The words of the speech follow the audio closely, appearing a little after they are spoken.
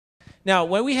Now,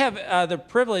 when we have the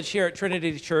privilege here at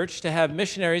Trinity Church to have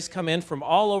missionaries come in from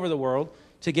all over the world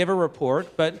to give a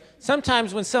report, but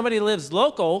sometimes when somebody lives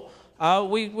local,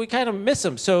 we kind of miss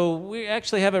them. So we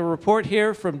actually have a report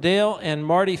here from Dale and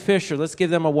Marti Fisher. Let's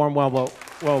give them a warm welcome.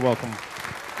 Go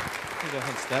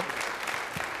ahead, Step.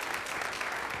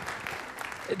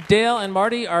 Dale and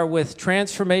Marti are with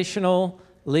Transformational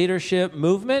Leadership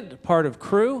Movement, part of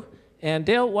Crew. And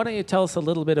Dale, why don't you tell us a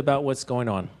little bit about what's going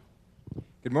on?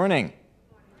 Good morning.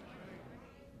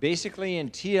 Basically, in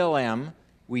TLM,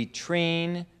 we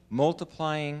train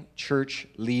multiplying church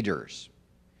leaders.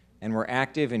 And we're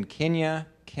active in Kenya,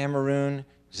 Cameroon,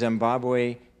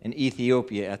 Zimbabwe, and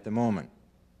Ethiopia at the moment.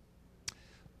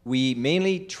 We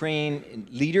mainly train in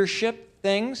leadership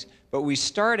things, but we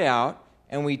start out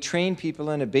and we train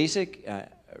people in a basic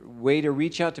way to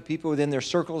reach out to people within their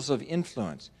circles of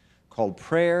influence called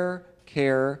prayer,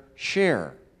 care,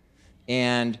 share.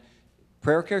 And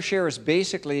prayer, care, share is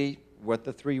basically what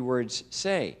the three words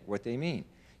say, what they mean.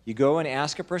 You go and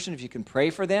ask a person if you can pray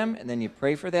for them, and then you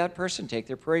pray for that person, take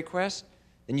their prayer request.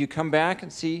 Then you come back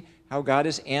and see how God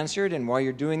has answered, and while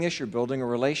you're doing this, you're building a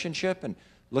relationship and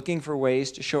looking for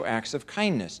ways to show acts of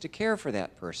kindness, to care for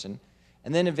that person.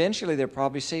 And then eventually they'll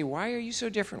probably say, why are you so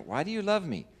different? Why do you love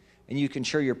me? And you can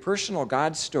share your personal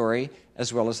God story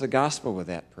as well as the gospel with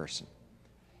that person.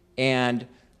 And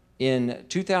in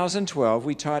 2012,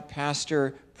 we taught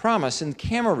Pastor Promise in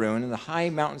Cameroon, in the high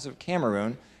mountains of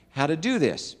Cameroon, how to do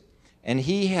this. And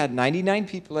he had 99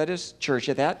 people at his church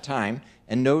at that time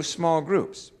and no small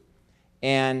groups.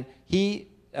 And he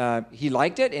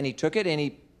liked it, and he took it, and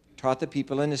he taught the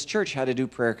people in his church how to do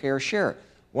prayer, care, share.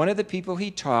 One of the people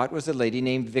he taught was a lady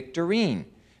named Victorine.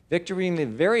 Victorine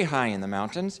lived very high in the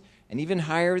mountains, and even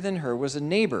higher than her was a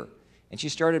neighbor. And she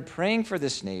started praying for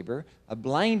this neighbor, a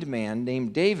blind man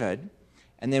named David,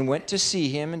 and then went to see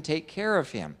him and take care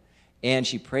of him. And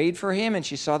she prayed for him, and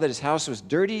she saw that his house was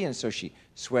dirty, and so she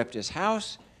swept his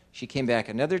house. She came back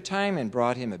another time and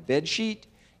brought him a bed sheet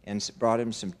and brought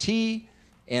him some tea,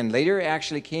 and later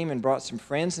actually came and brought some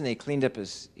friends, and they cleaned up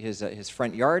his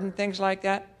front yard and things like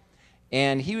that.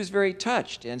 And he was very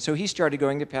touched, and so he started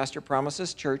going to Pastor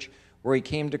Promise's church, where he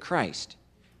came to Christ.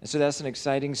 And so that's an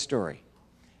exciting story.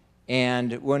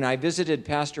 And when I visited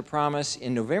Pastor Promise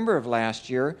in November of last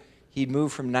year, he'd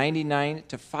moved from 99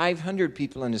 to 500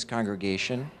 people in his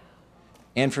congregation,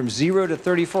 and from 0 to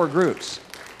 34 groups.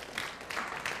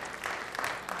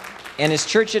 And his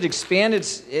church had expanded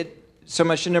so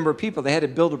much the number of people, they had to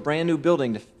build a brand new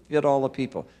building to fit all the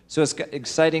people. So it's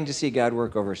exciting to see God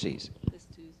work overseas.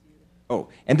 Oh,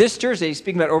 and this Thursday,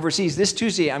 speaking about overseas, this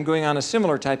Tuesday I'm going on a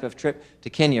similar type of trip to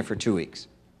Kenya for 2 weeks.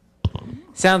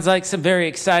 Sounds like some very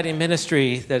exciting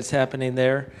ministry that's happening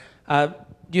there.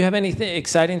 Do you have any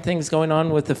exciting things going on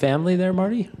with the family there,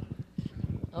 Marti?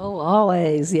 Oh,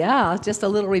 always, yeah. Just a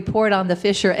little report on the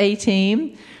Fisher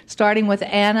A-team, starting with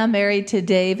Anna, married to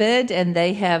David, and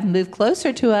they have moved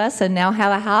closer to us and now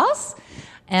have a house.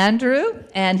 Andrew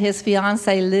and his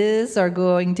fiancée Liz are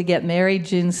going to get married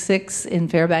June 6th in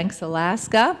Fairbanks,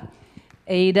 Alaska.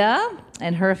 Ada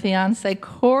and her fiancé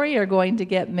Corey are going to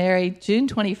get married June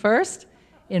 21st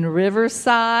in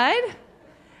Riverside.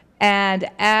 And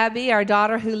Abby, our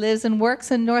daughter who lives and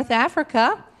works in North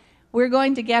Africa, we're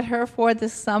going to get her for the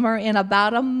summer in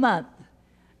about a month.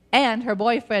 And her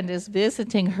boyfriend is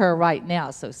visiting her right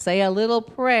now. So say a little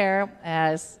prayer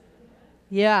as,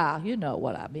 yeah, you know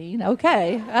what I mean.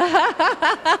 Okay.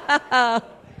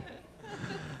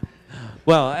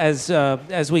 Well,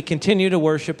 as we continue to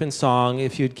worship in song,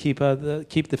 if you'd keep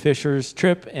the Fishers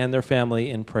trip and their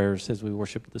family in prayers as we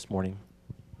worship this morning.